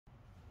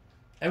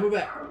And we're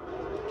back.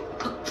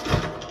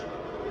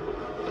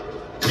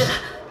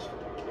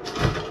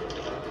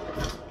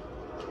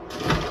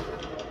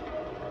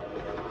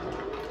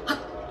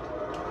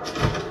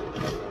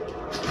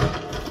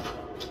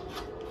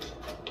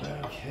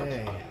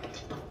 Okay.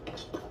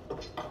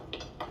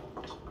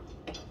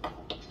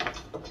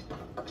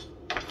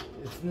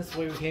 Isn't this the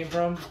way we came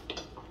from?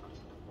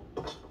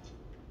 I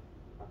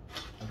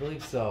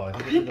believe so. I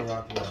think it's in the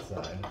rocky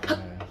outside. Okay.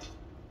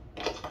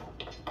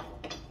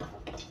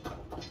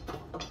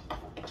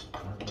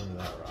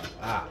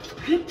 Ah.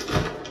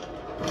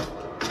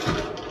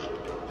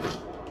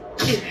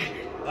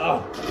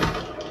 Oh.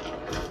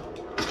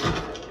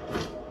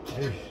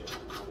 Jeez.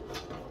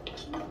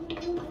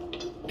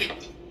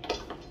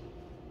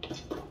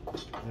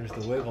 There's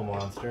the wiggle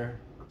monster.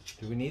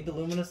 Do we need the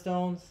Lumina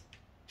stones?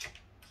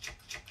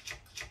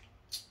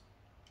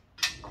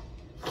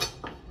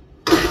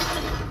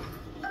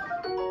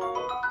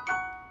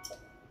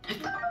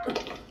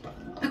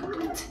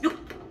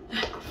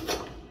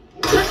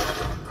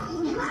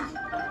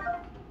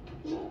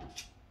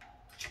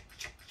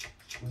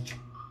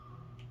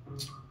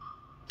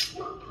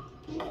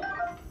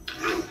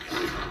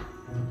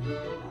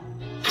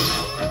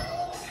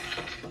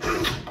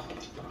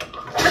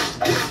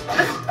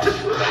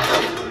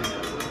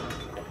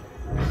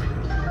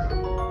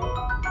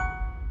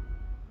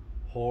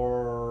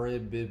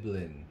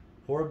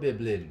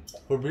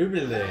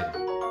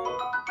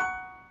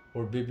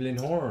 Horbiblin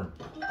horn.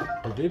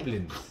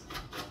 Horbiblins.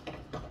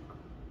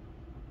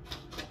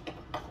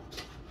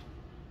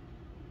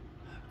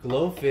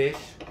 Glowfish.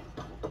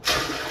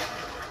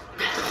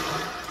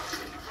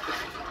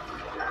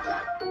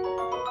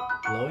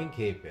 Glowing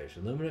cavefish. A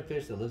luminant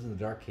fish that lives in the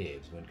dark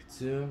caves. When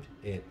consumed,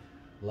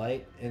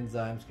 light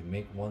enzymes can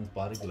make one's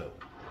body glow.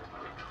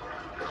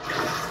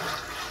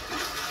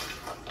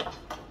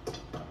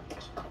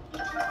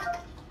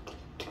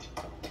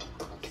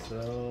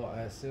 So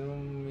I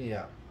assume,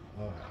 yeah.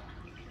 Okay.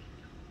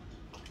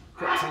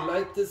 Got to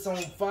light this on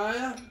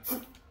fire.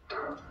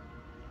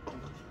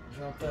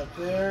 Drop that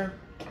there.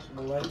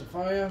 We'll light the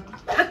fire.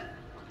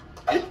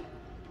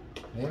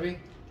 Maybe.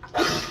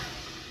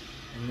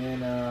 And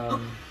then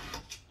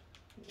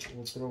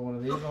we'll throw one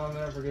of these on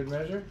there for good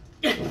measure.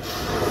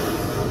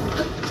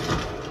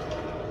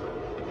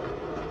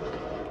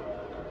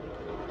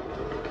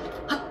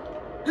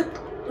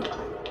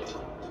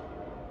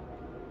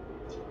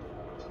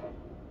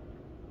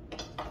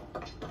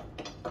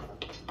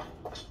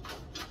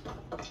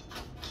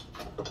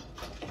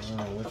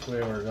 Which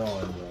way we're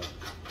going, but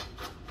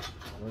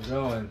we're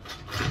going.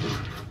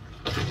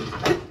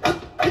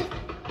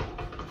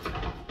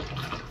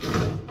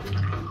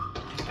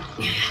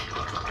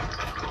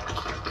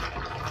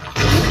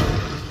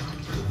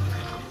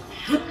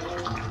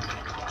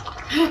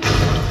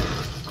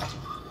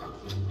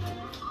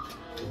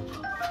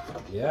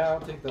 Yeah, I'll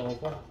take the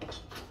opal.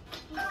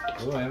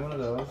 Ooh, and one of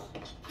those.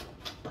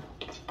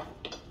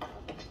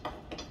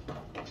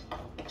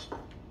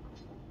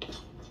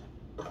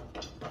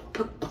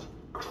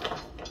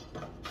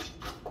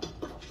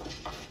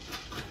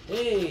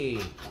 Hey!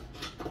 Did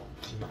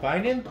you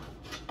find him?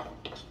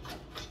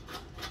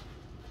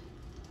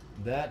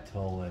 That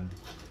Toland.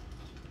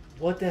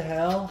 What the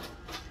hell?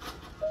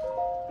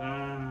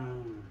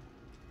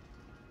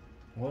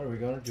 What are we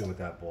gonna do with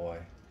that boy?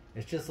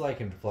 It's just like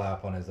him to fly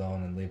up on his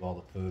own and leave all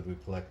the food we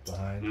collect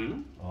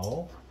behind.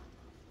 Oh?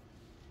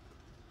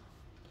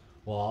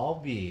 Well, I'll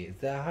be.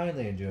 It's that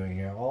Highlander doing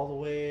here, all the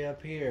way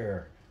up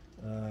here,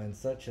 in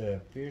such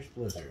a fierce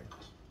blizzard.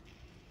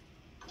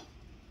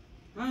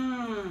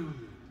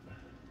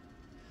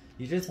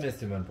 You just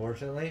missed him,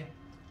 unfortunately.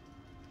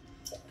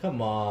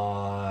 Come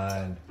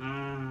on.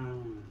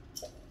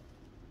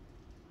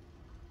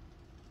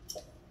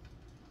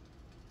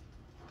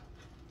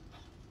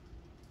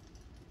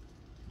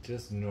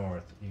 Just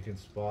north, you can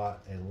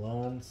spot a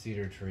lone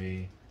cedar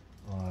tree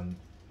on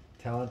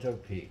Talento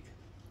Peak.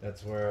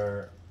 That's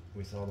where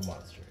we saw the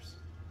monsters.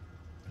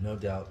 No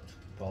doubt,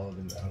 follow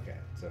them. Okay,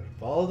 so you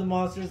follow the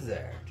monsters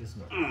there, just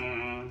north.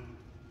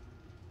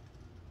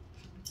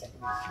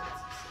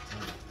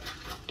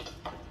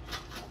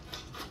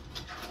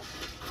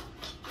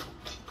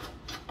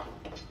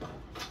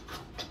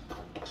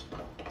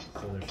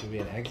 So there should be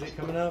an exit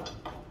coming up.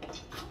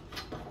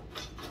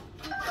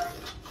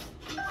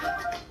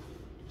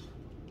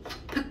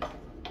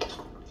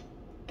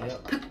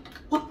 Yep.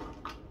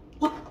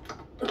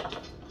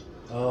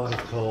 Oh,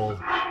 it's cold.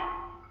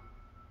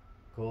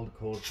 Cold,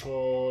 cold,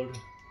 cold.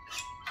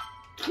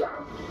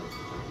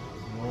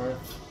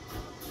 North.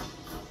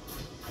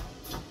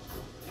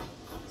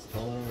 Is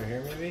Toland over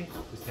here maybe?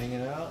 Just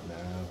hanging out? No,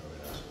 probably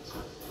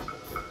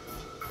not.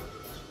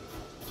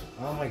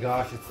 Oh my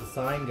gosh, it's the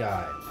sign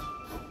guy.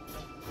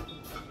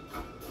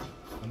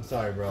 I'm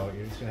sorry, bro.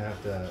 You're just gonna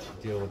have to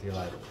deal with your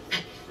life.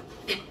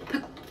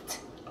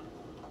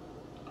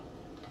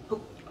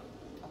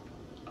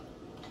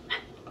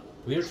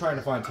 We are trying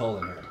to find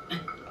Toland here.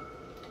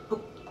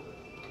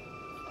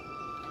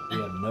 We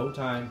have no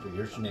time for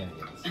your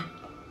shenanigans.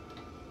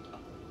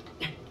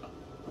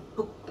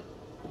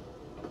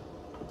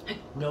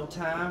 No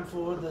time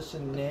for the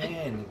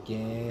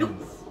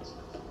shenanigans.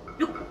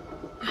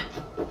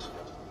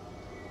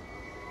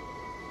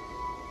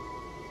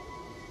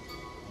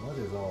 What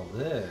is all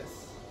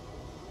this?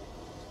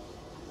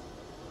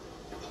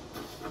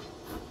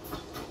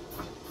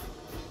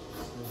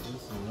 So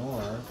this is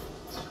north.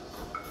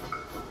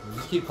 We'll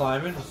just keep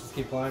climbing. Let's just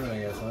keep climbing, I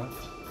guess, huh?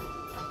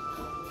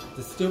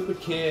 The stupid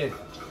kid.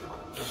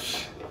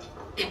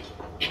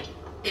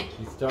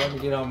 He's starting to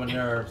get on my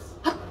nerves.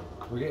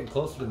 We're getting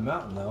closer to the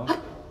mountain, though.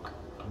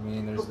 I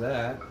mean, there's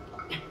that.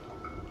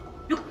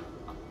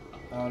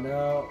 Oh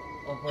no!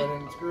 Hope I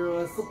didn't screw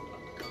us.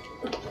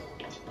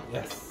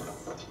 Yes.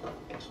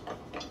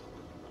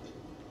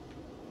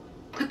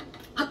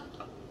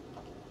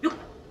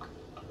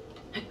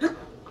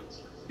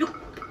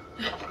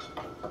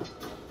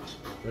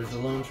 There's the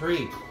lone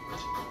tree.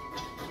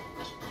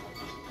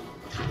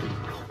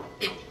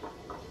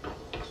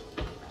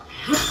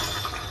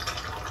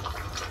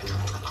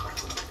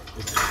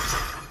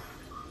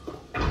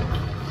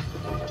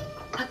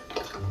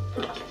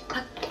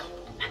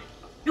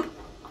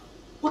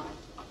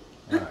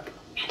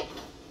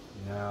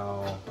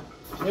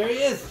 There he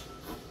is!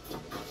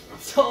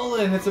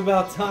 Tolan, it's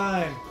about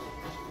time!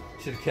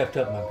 Should have kept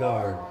up my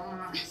guard.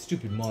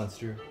 Stupid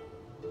monster.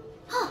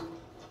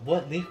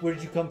 What, Link? Where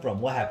did you come from?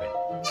 What happened?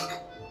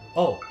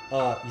 Oh,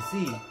 you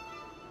see,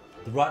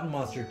 the rotten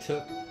monster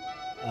took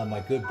my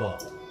good bow.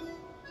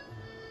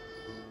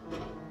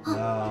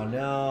 Oh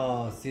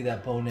no, see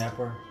that bow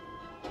napper?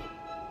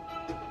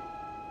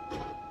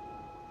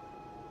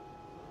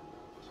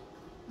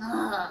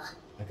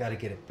 I gotta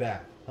get it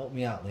back. Help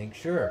me out, Link.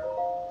 Sure.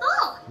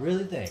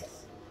 Really?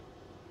 Thanks.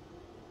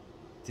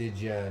 Did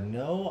ya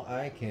know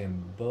I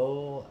can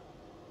blow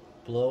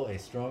a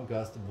strong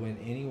gust of wind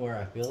anywhere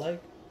I feel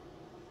like?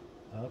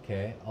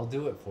 Okay, I'll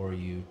do it for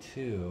you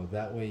too.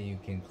 That way you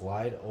can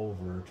glide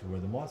over to where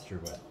the monster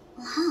went.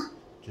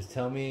 Just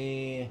tell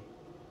me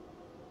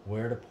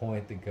where to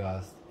point the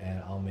gust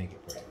and I'll make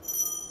it for you.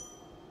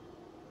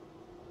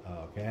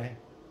 Okay.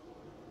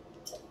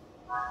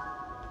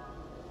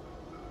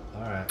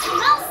 Alright.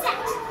 All set!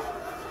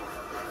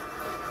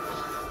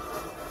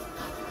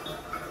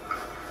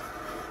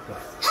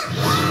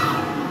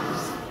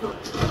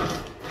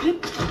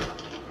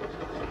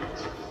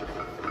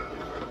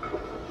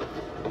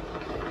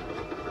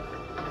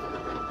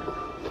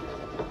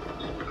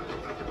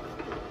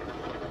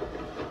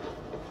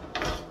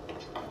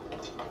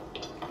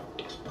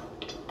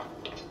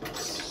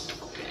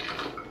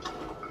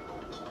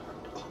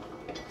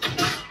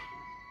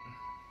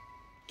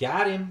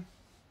 Got him.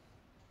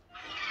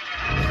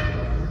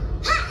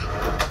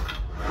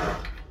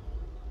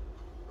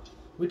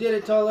 We did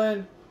it,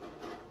 Tolan.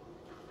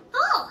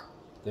 Oh!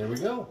 There we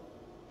go.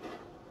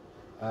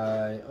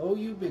 I owe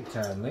you big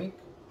time, Link.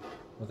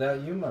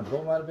 Without you, my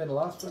boat might have been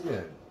lost for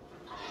good.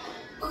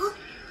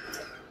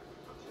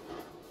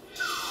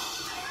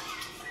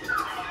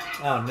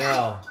 Oh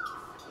no.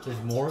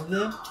 There's more of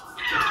them?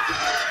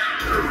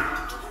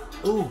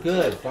 Ooh,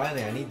 good.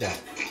 Finally, I need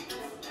that.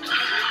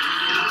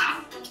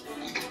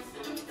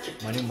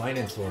 My new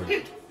mining sword.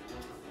 Make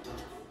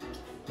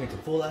a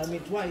fool out of me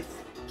twice.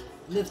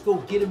 Let's go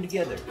get them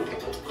together.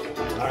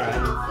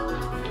 Alright.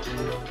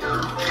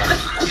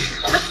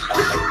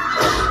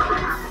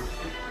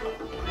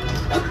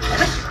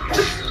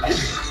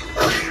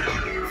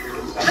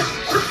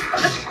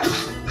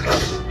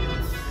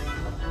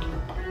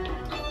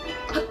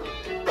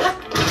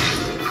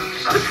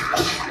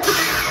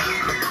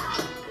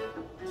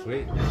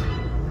 Sweet.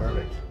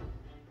 Perfect.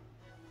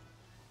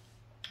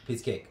 Piece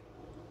of cake.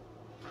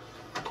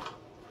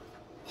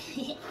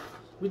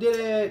 We did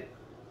it!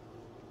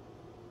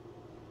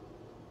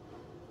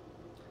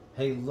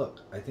 Hey, look.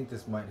 I think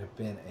this might have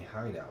been a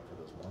hideout for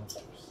those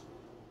monsters.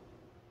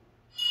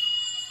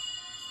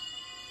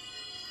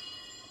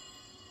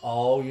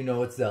 Oh, you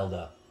know it's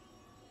Zelda.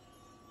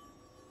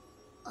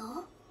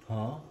 Oh?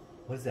 Huh?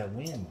 What is that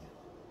wind?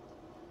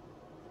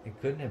 It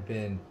couldn't have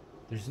been...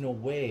 There's no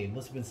way. It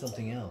must have been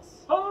something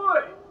else.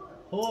 Hoi!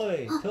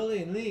 Hoi!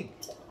 Tully and Link!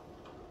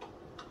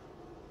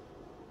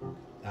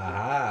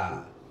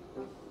 Aha!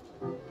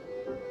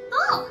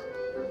 Oh!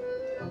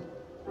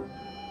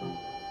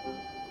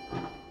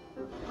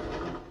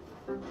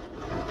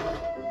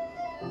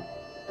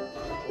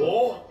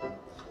 Oh!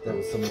 That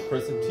was some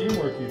impressive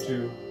teamwork, you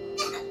two.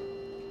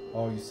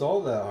 Oh, you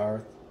saw that,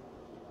 Hearth.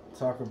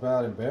 Talk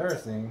about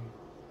embarrassing.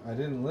 I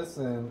didn't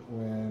listen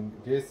when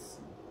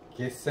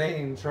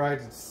Gaisane tried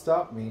to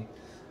stop me.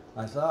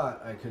 I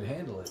thought I could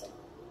handle it.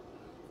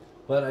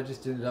 But I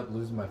just ended up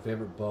losing my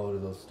favorite bow to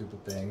those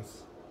stupid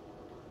things.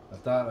 I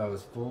thought I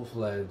was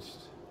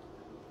full-fledged,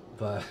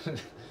 but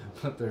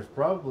there's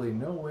probably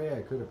no way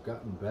I could have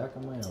gotten back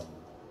on my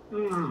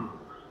own.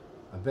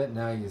 I bet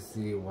now you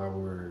see why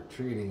we're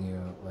treating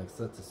you like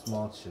such a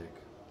small chick.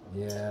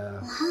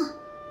 Yeah,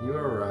 you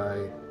were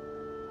right.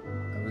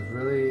 It was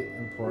really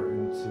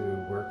important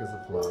to work as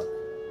a flock.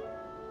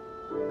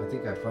 I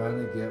think I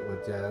finally get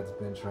what Dad's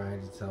been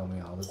trying to tell me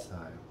all this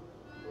time.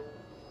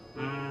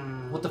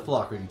 What the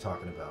flock are you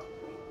talking about?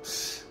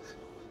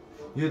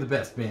 You're the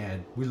best,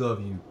 man. We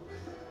love you.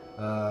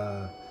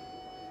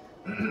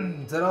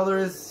 Is that all there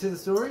is to the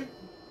story?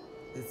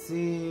 It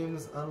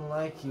seems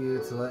unlike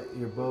you to let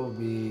your bow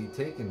be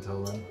taken,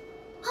 Tolan.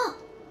 Huh.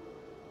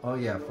 Oh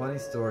yeah, funny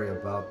story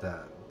about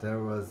that. There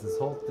was this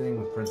whole thing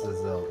with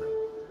Princess Zelda.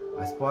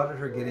 I spotted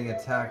her getting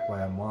attacked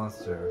by a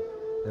monster.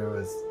 There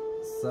was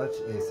such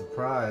a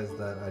surprise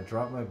that I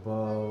dropped my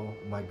bow,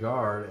 my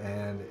guard,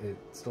 and it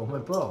stole my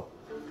bow.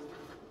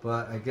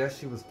 But I guess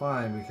she was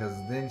fine because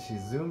then she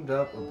zoomed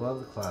up above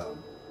the cloud.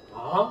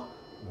 Huh?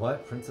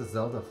 What? Princess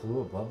Zelda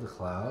flew above the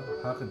cloud?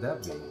 How could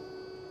that be?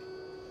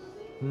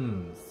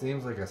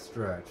 Seems like a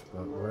stretch,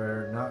 but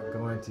we're not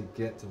going to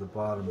get to the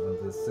bottom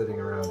of this sitting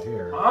around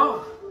here. Huh?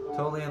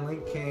 Tolly and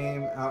Link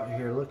came out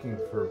here looking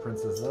for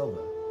Princess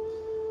Zelda.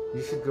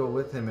 You should go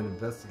with him and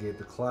investigate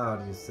the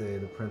cloud you say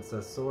the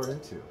princess soared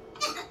into.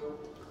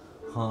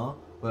 Huh?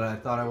 But I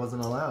thought I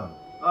wasn't allowed.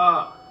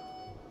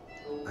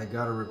 I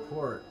got a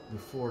report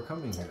before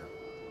coming here.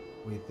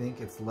 We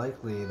think it's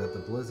likely that the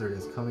blizzard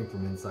is coming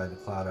from inside the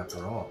cloud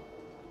after all.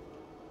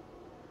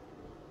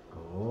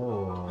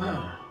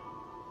 Oh.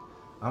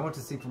 I want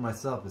to see for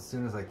myself as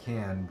soon as I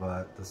can,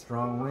 but the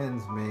strong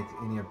winds make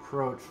any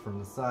approach from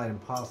the side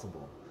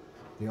impossible.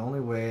 The only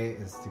way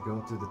is to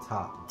go through the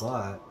top,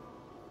 but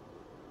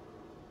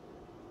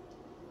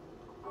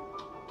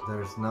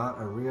there's not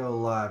a real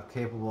life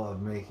capable of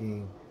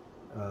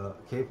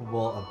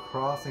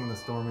crossing the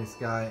stormy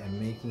sky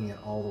and making it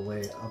all the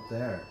way up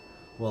there.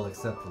 Well,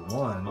 except for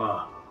one.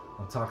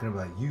 I'm talking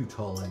about you,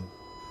 Tolan.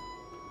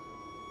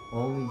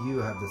 Only you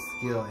have the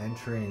skill and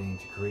training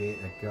to create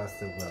a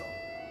gust at will.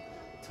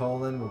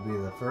 Tolan will be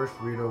the first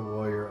Rito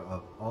warrior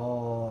of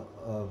all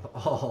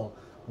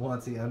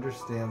once he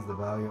understands the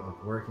value of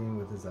working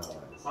with his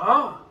allies.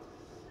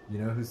 You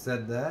know who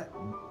said that?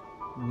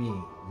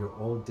 Me, your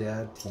old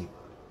dad, Tifa.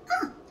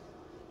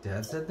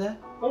 Dad said that?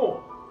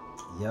 Oh.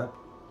 Yep.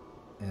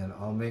 And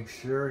I'll make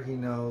sure he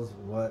knows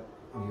what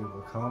you've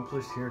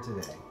accomplished here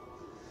today.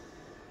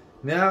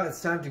 Now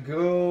it's time to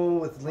go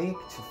with Link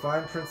to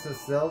find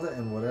Princess Zelda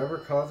and whatever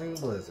causing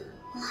the blizzard.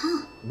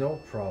 No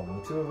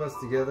problem. The two of us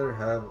together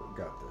have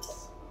got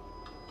this.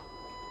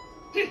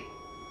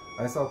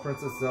 I saw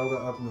Princess Zelda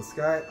up in the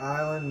Sky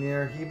Island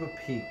near Heba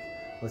Peak.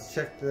 Let's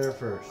check there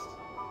first.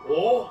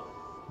 Oh.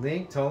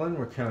 Link, Tolan,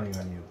 we're counting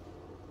on you.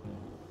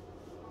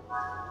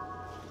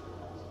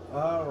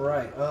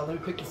 Alright, let me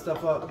pick the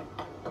stuff up.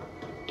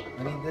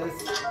 I need this.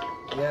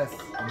 Yes,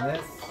 and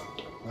this.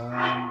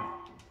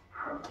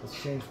 Let's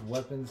change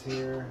weapons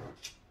here.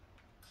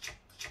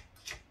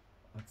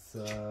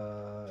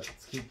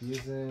 Let's keep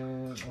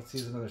using. Let's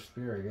use another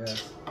spear, I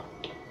guess.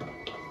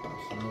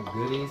 Some more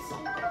goodies.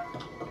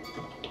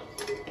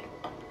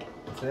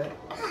 That's it.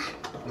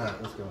 All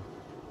right, let's go.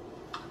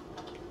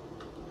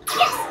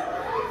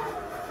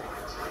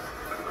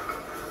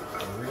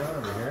 Where are we going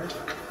over here?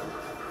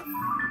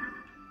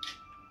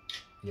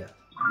 Yeah.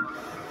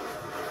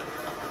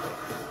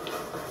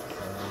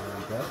 So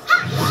that's.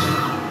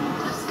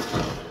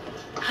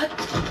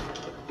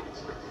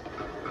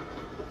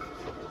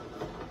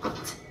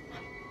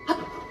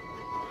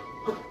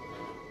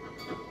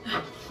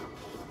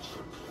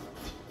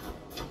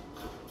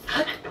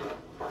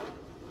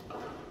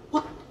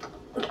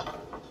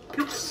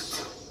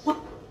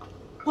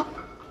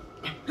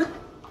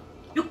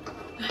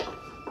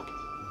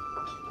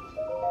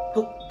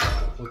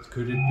 What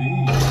could it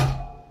be?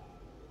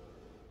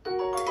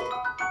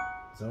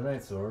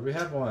 Zonite sword. We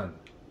have one.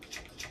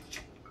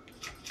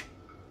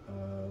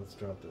 Let's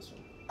drop this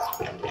one.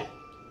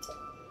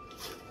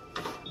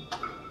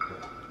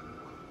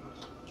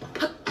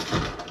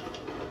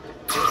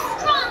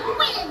 Strong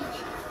wind.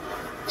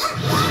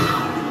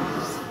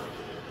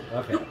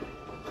 Okay.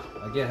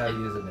 I get how to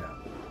use it now.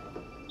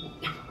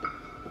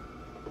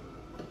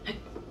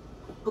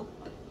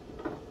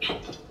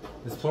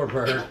 This poor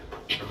bird.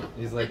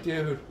 He's like,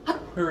 dude,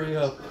 hurry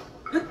up.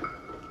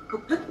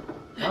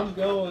 I'm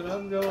going.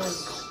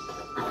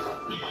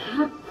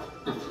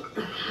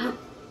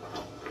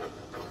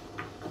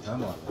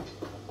 Come on.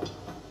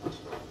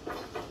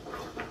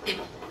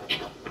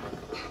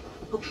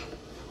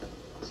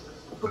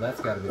 Well,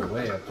 that's got to be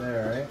way up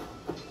there, right?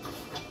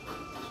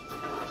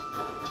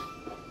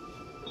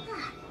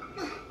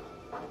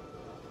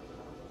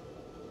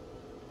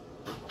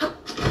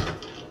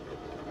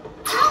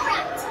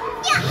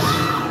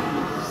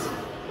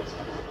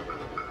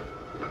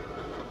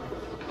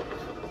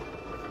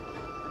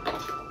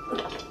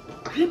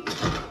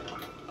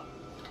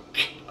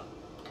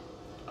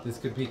 This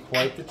could be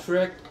quite the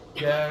trick,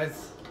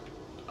 guys.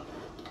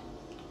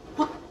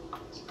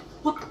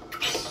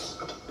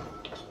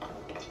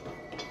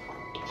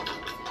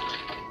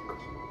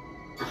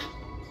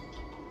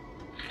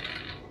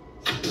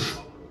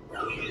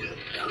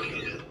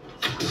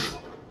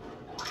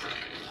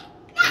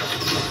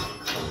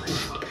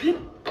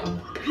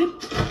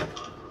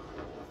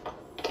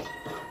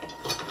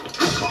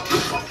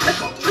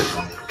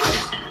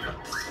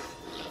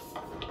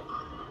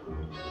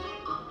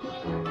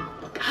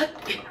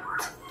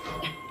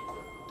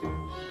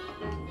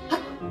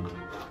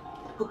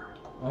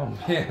 Oh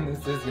man,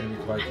 this is gonna be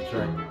quite the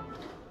trick.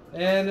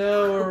 And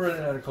no, we're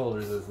running out of cold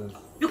resistance.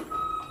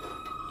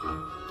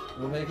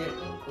 We'll make it.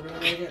 We're gonna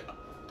make it.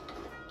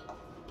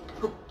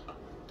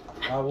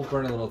 We'll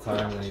burn a little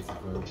time and eat some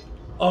food.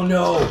 Oh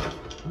no!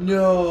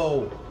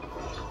 No!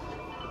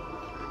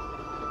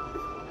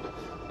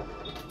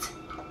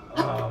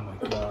 Oh my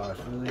gosh,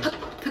 really?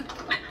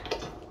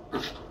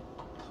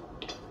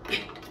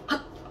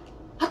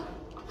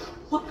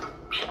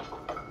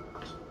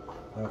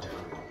 Okay.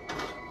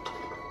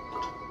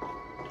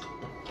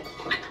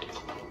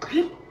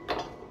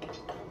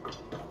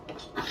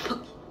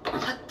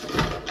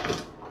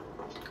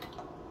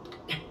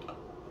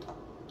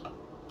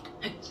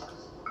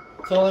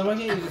 So, why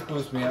can't you just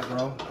boost me up,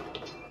 bro?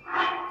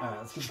 Alright,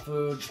 let's get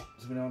food so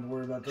we don't have to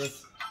worry about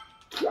this.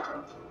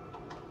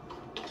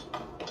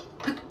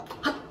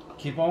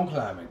 Keep on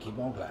climbing, keep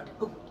on climbing.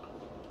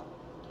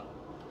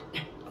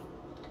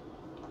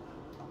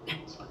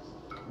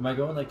 Am I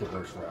going like the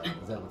worst route?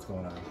 Is that what's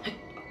going on?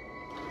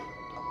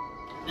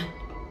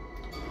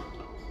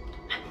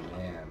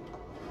 Man.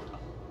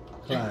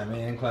 Climb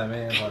in, climb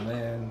in, climb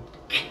in.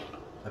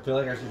 I feel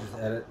like I should just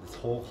edit this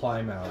whole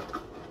climb out.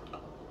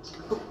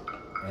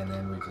 And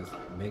then we just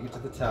make it to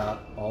the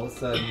top. All of a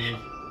sudden.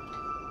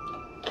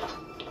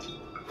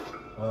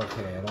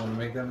 Okay, I don't want to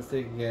make that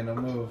mistake again.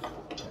 Don't move.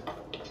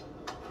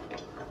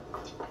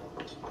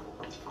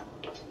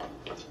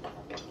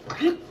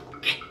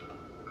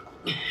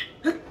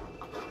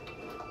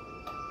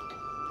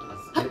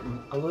 It's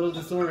getting a little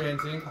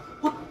disorienting.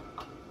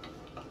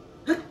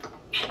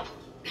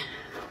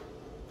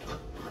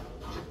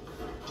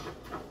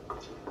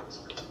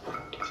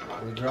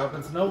 They're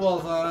dropping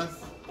snowballs on us.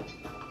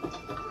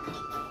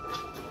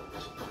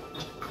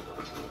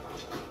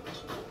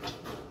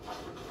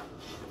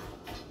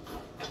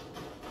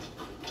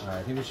 Alright,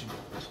 I think we should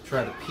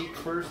try to peek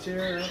first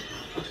here, right?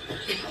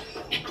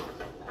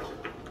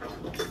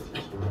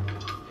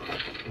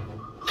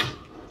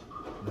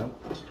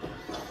 Nope.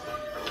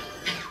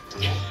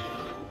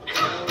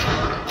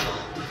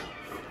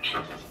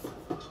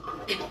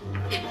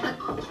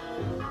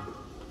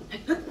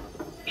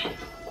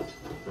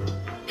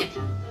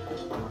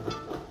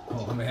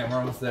 Oh man, we're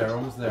almost there, we're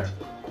almost there.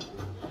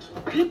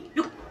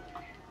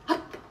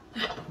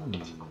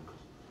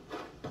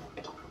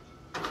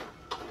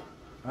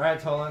 Alright,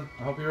 Tolan,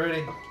 I hope you're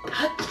ready.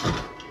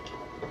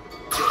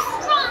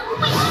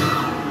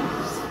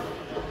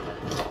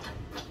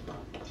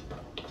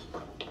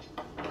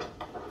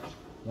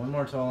 One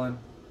more, Tolan.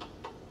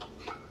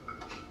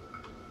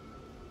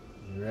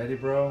 You ready,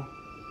 bro?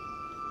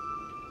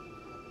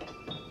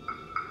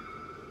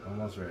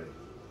 Almost ready.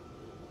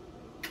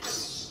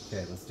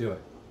 Okay, let's do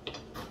it.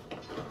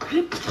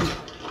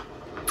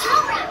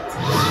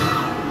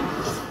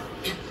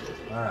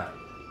 Alright.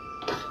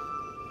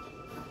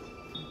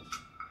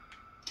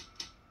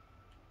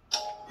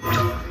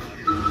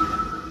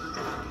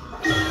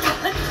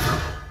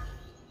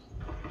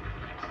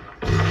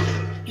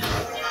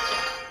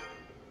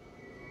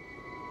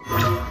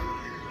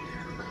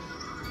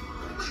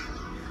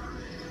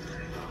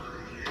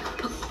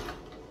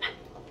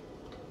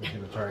 I'm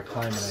gonna try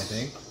climbing, I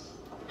think.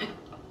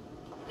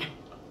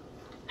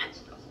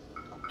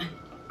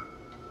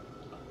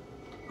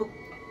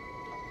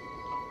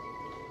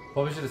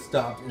 Probably should have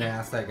stopped and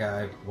asked that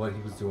guy what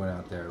he was doing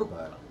out there,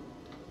 but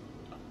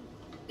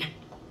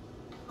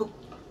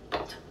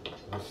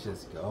let's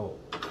just go.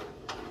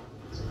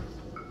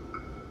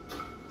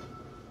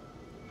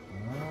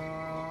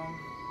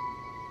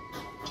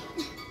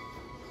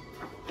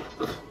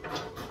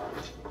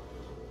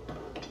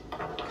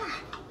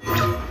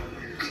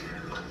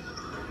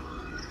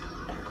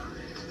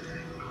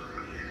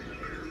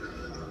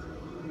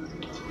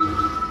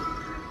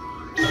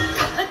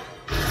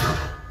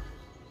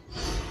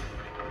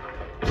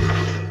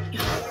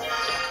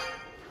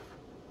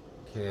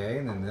 Okay,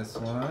 and then this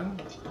one.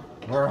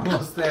 We're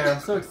almost there. I'm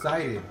so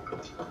excited.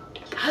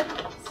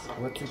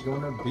 What's it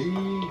gonna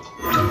be?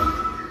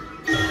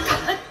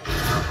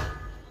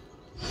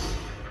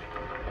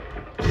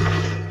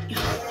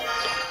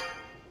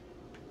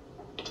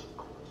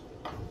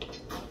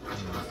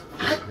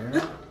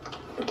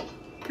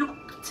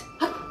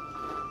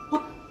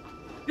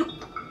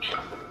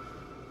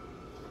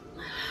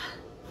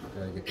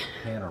 Gotta get the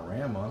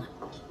panorama.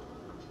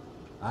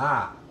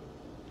 Ah!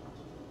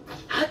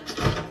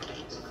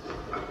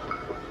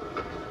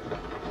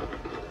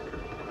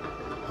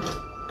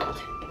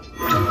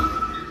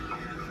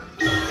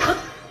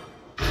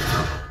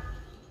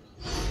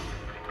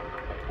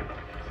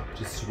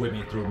 Just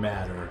swimming through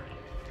matter.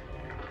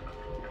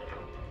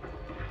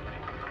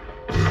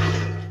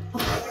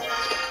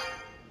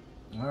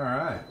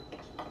 Alright.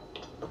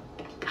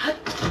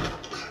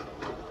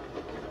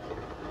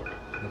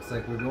 Looks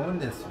like we're going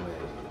this way.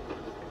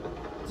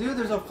 Dude,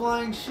 there's a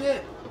flying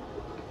ship!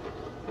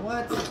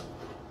 What?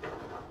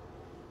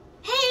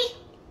 Hey!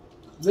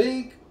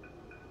 Link!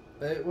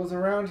 It was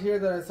around here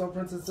that I saw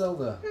Princess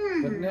Zelda.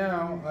 But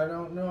now, I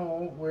don't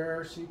know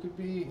where she could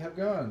have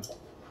gone.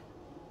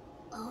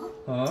 Oh?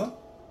 Huh?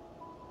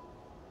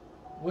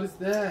 What is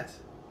that?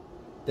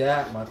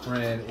 That, my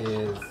friend,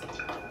 is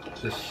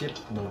the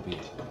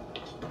shipmobile.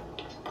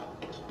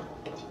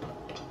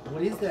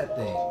 What is that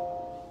thing?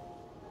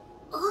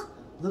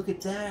 Look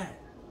at that.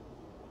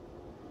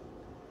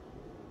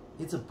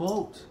 It's a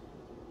boat.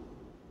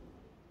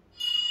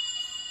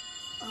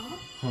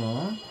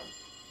 Huh?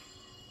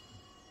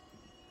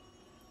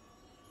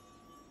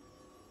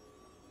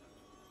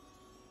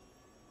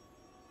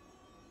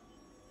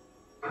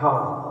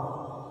 Come.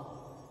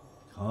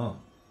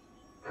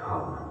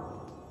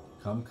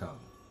 Come.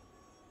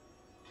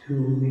 To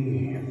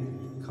me.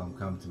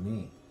 Come to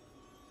me.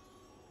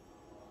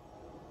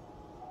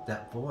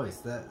 That voice,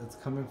 that's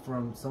coming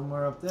from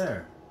somewhere up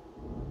there.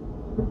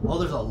 Oh,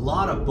 there's a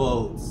lot of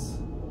boats.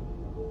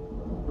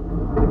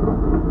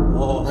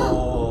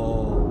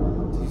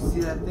 Oh, do you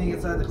see that thing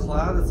inside the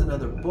cloud? That's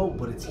another boat,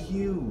 but it's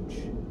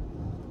huge.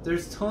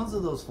 There's tons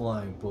of those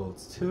flying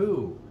boats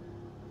too.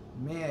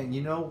 Man,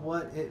 you know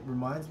what it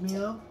reminds me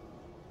of?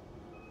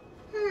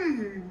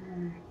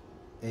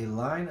 A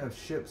line of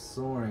ships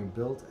soaring,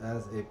 built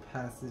as a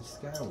passage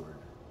skyward.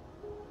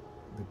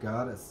 The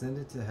god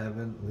ascended to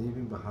heaven,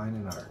 leaving behind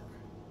an ark.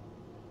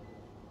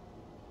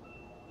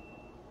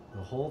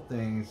 The whole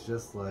thing is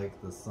just like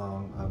the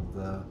song of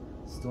the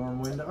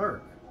Stormwind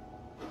Ark.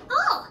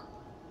 Oh!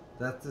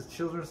 That the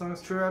children's song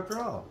is true after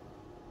all.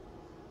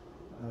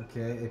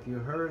 Okay, if you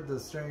heard the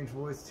strange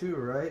voice too,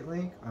 right,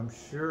 Link? I'm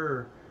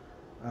sure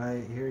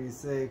I hear you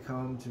say,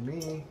 come to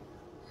me.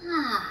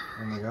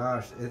 Oh my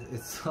gosh,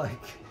 it's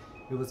like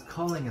it was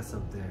calling us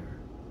up there.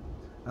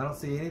 I don't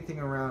see anything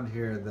around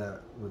here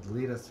that would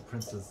lead us to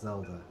Princess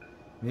Zelda.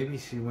 Maybe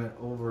she went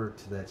over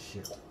to that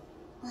ship.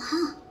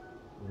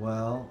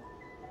 Well,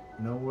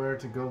 nowhere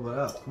to go but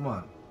up. Come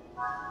on.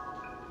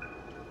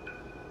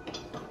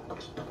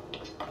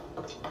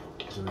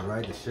 Do we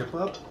ride the ship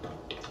up?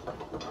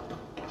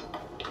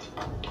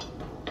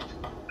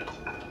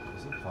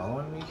 Is he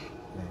following me?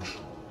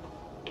 Okay.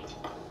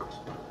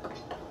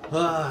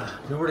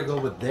 Nowhere to go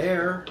but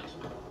there.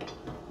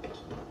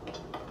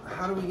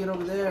 How do we get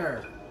over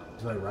there?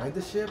 Do I ride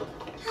the ship?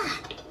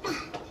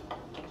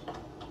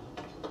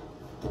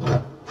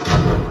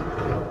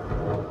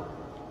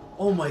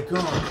 Oh my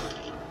gosh.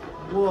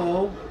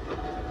 Whoa.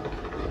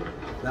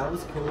 That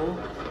was cool.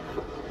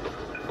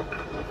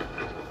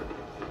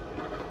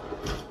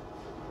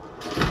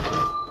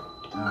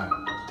 Alright.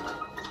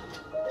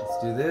 Let's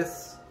do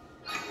this.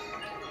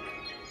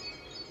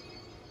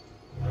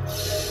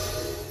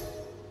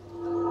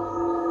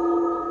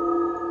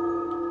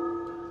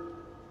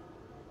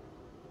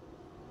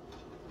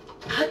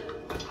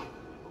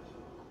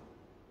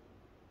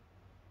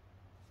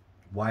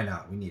 Why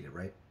not? We need it,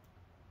 right?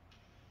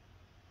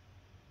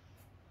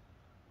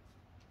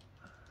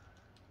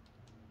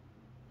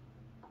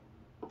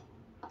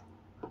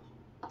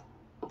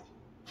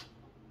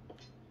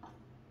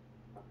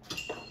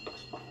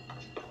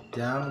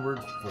 Downward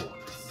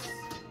force.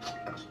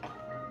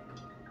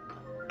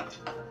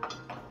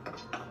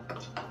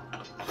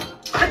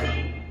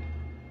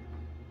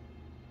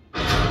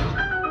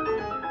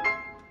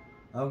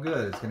 Oh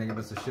good, it's gonna give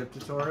us a ship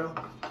tutorial.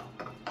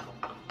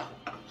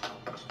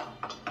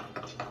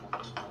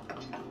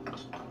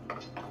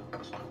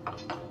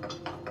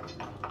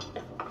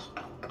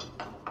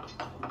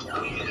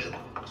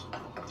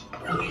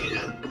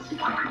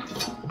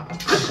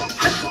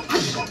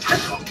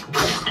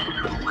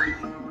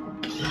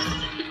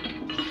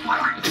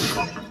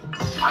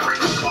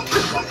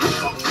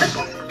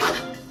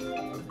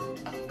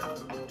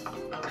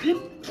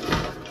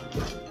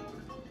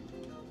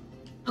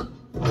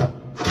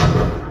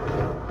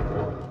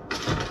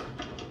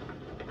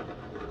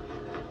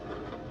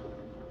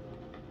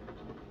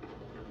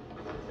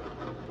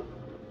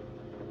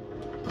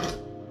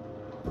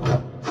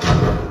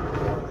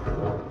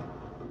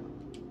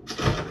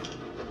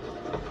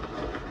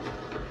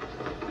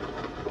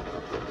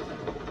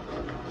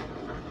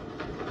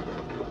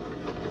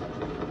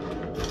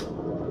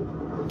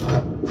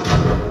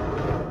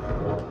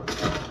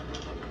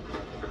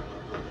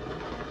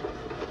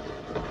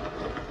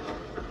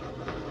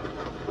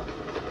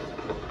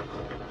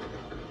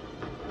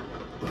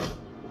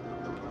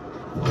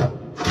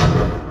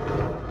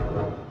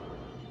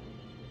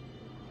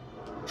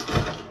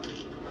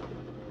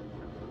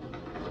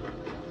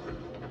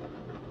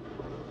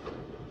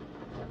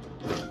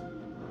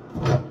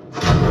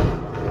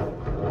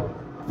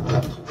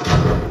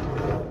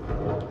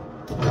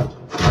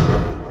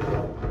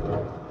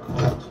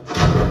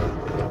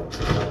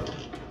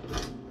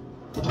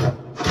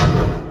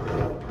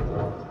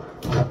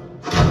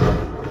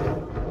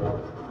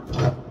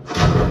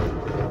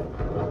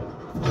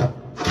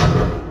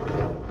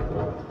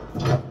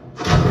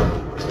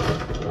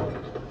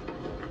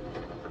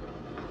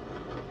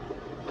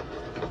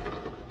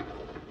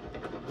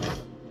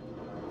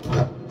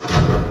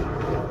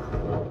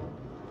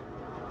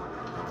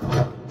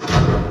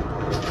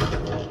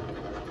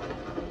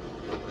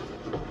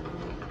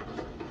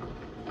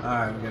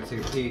 Alright, we gotta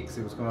take a peek,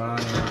 see what's going on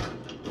here.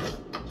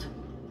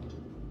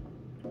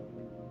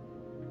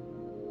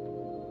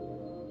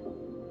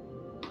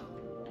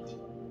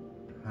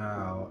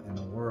 how in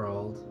the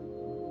world.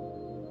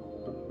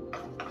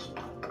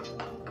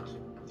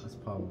 That's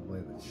probably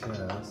the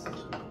chest.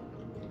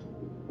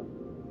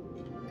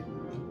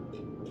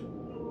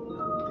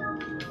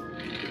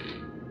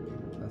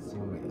 That's the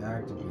one we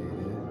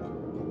activated.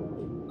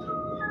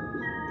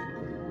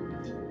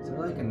 Is there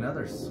like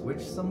another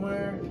switch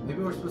somewhere?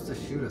 Maybe we're supposed to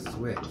shoot a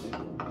switch.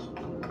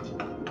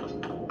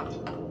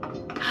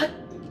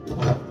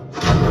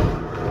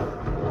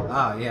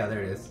 Ah, yeah,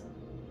 there it is.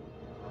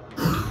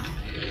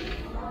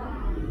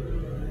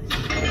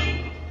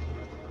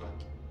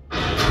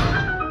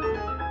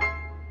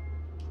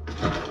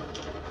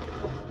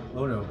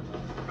 Oh no.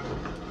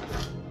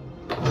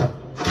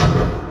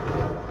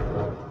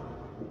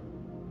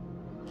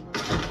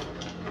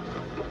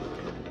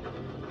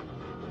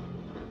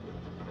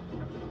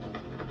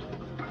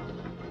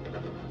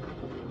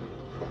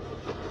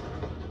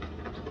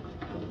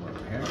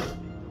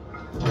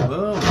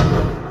 Boom.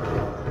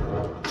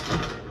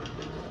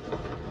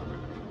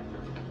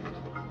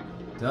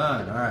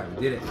 Done. Alright,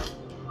 we did it.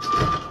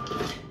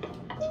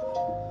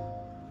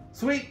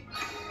 Sweet.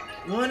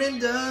 One and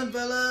done,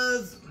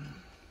 fellas.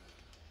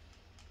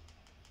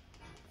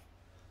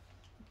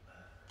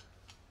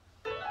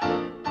 How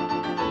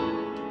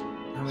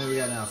many we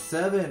got now?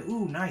 7.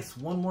 Ooh, nice.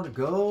 One more to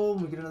go.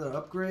 We get another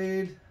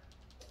upgrade.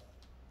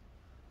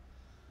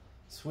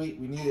 Sweet.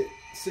 We need it.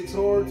 6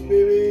 hearts,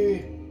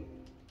 baby.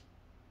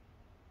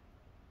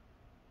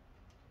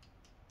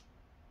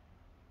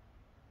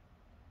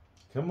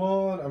 Come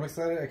on. I'm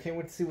excited. I can't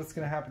wait to see what's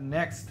going to happen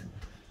next.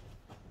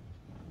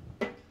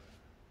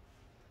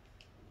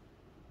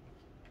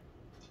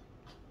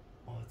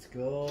 Let's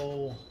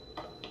go.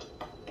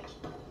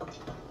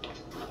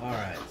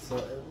 Alright, so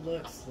it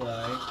looks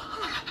like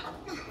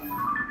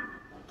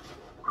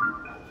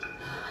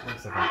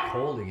I'm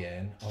cold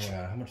again. Oh my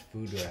god, how much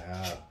food do I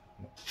have?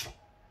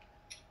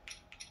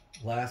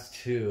 Last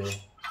 2.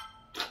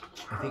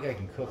 I think I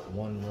can cook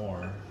one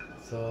more.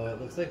 So it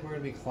looks like we're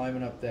gonna be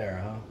climbing up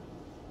there, huh?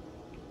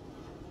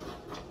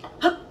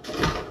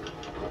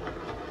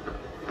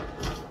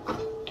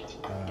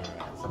 Alright,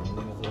 so I'm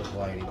leaving with a little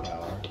glidey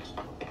power.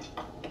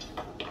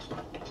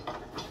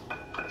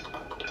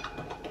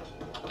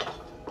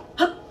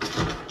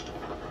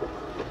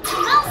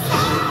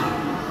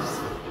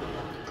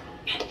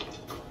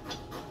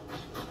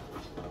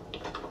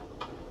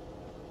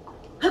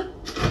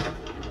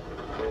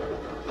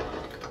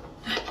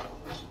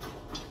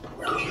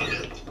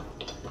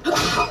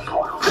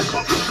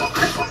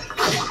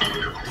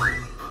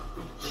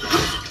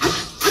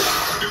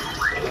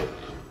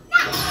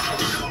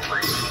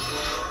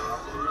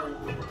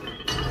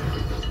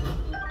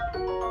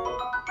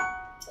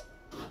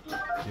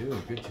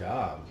 Dude, good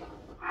job.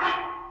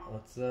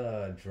 Let's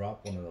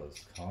drop one of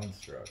those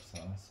constructs,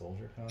 huh?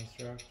 Soldier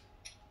construct.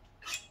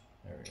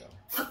 There we go.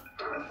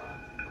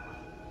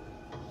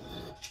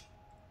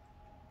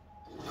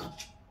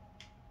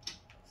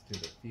 Let's do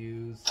the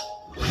fuse.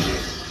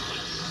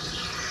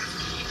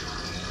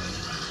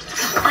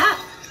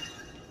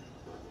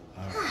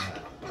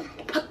 Alright.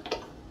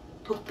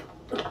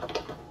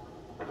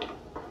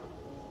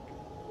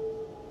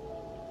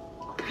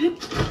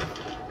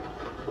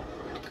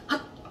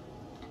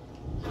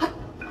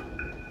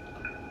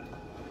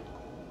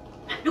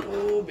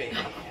 Oh, baby.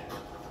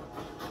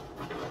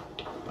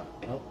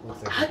 Oh,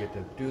 looks like we get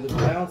to do the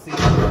bouncy.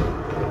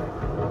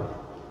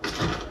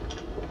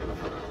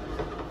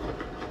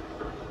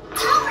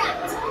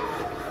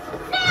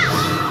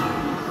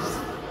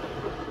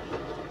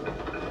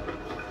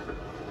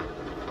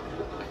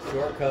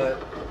 Shortcut.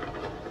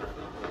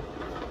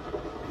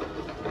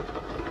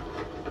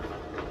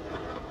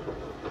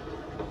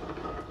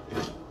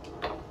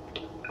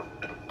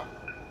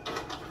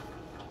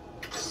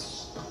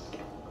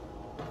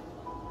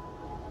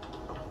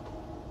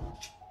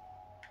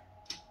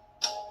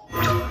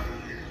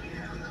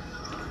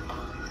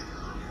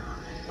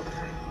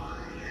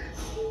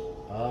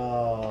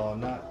 Oh, I'm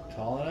not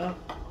tall enough?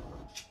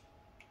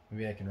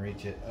 Maybe I can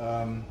reach it.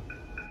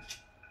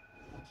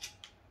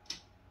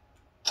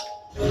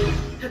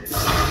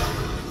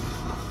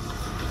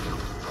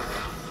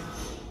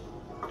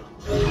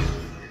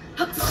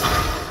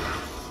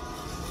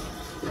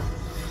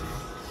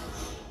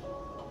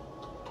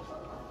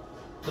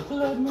 The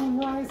blood moon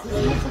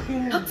rises once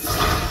again.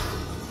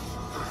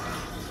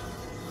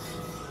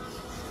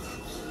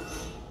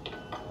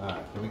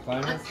 Alright, can we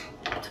climb this?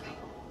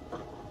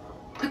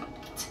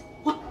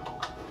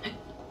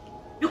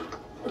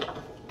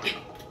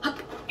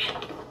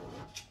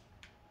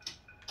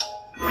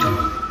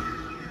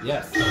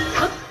 Yes.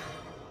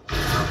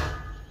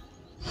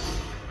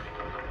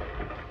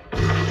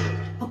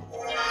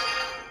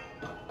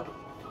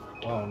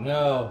 Oh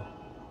no.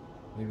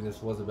 Maybe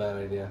this was a bad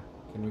idea.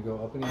 Can we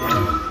go up in here?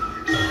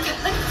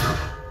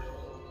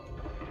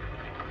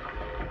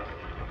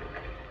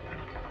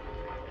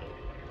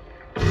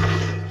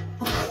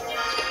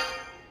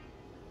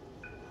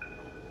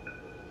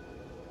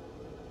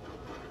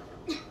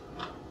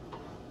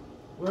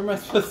 Where am I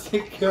supposed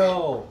to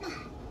go?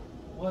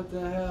 What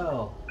the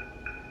hell?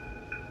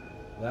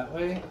 That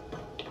way?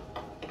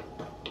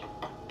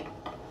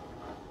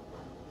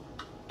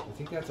 I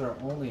think that's our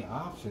only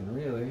option,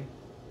 really.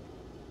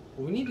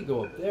 But we need to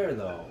go up there,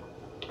 though.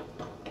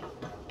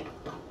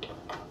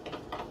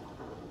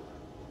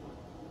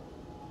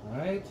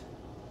 Right?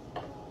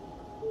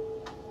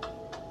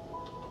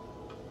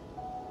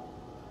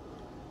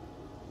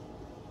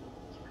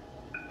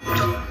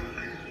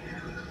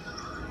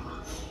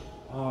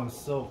 Oh, I'm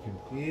so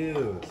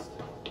confused.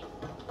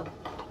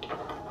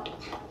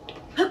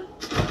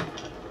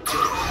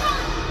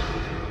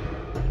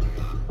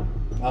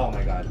 Oh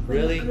my god,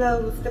 really? The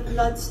glow of the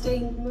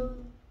blood-stained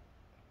moon.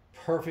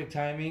 Perfect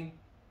timing.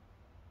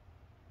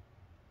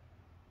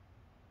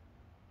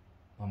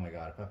 Oh my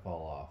god, if I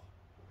fall off.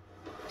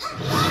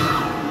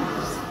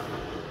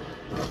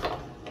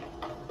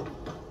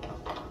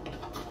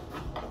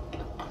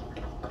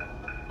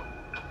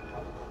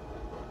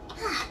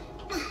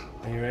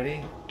 Are you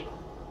ready?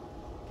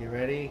 Get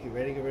ready, get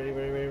ready, get ready,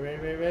 ready, ready, ready,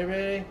 ready, ready,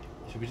 ready.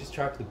 Should we just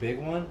try for the big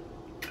one?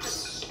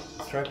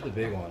 Let's try for the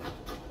big one.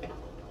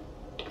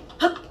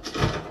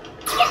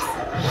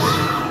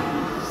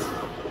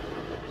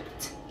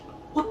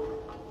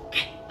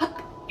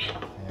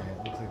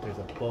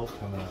 Boat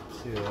coming up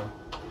too.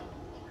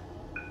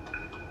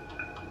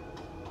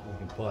 We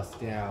can bust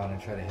down and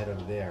try to head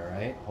over there,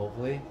 right?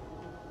 Hopefully.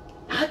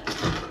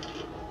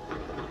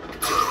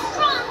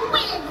 Strong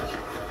wind!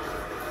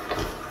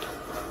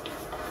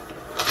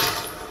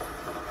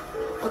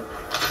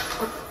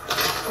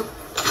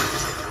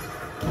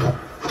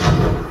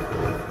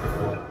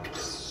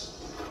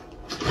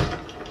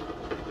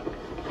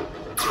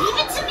 Leave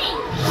it to me!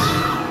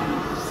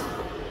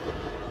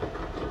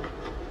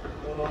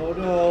 Oh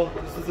no,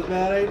 this is a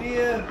bad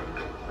idea.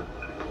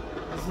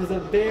 This was a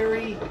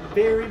very,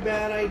 very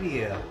bad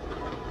idea.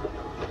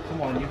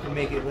 Come on, you can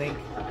make it, Link.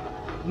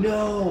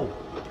 No!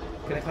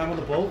 Can I climb on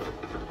the boat?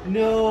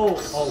 No!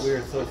 Oh,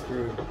 we're so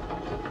screwed.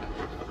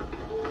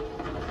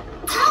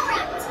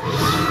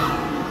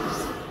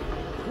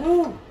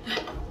 Woo!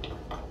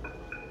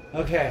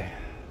 Okay.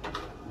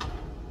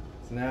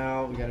 So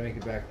now we gotta make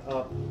it back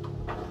up.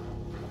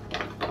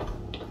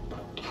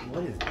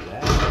 What is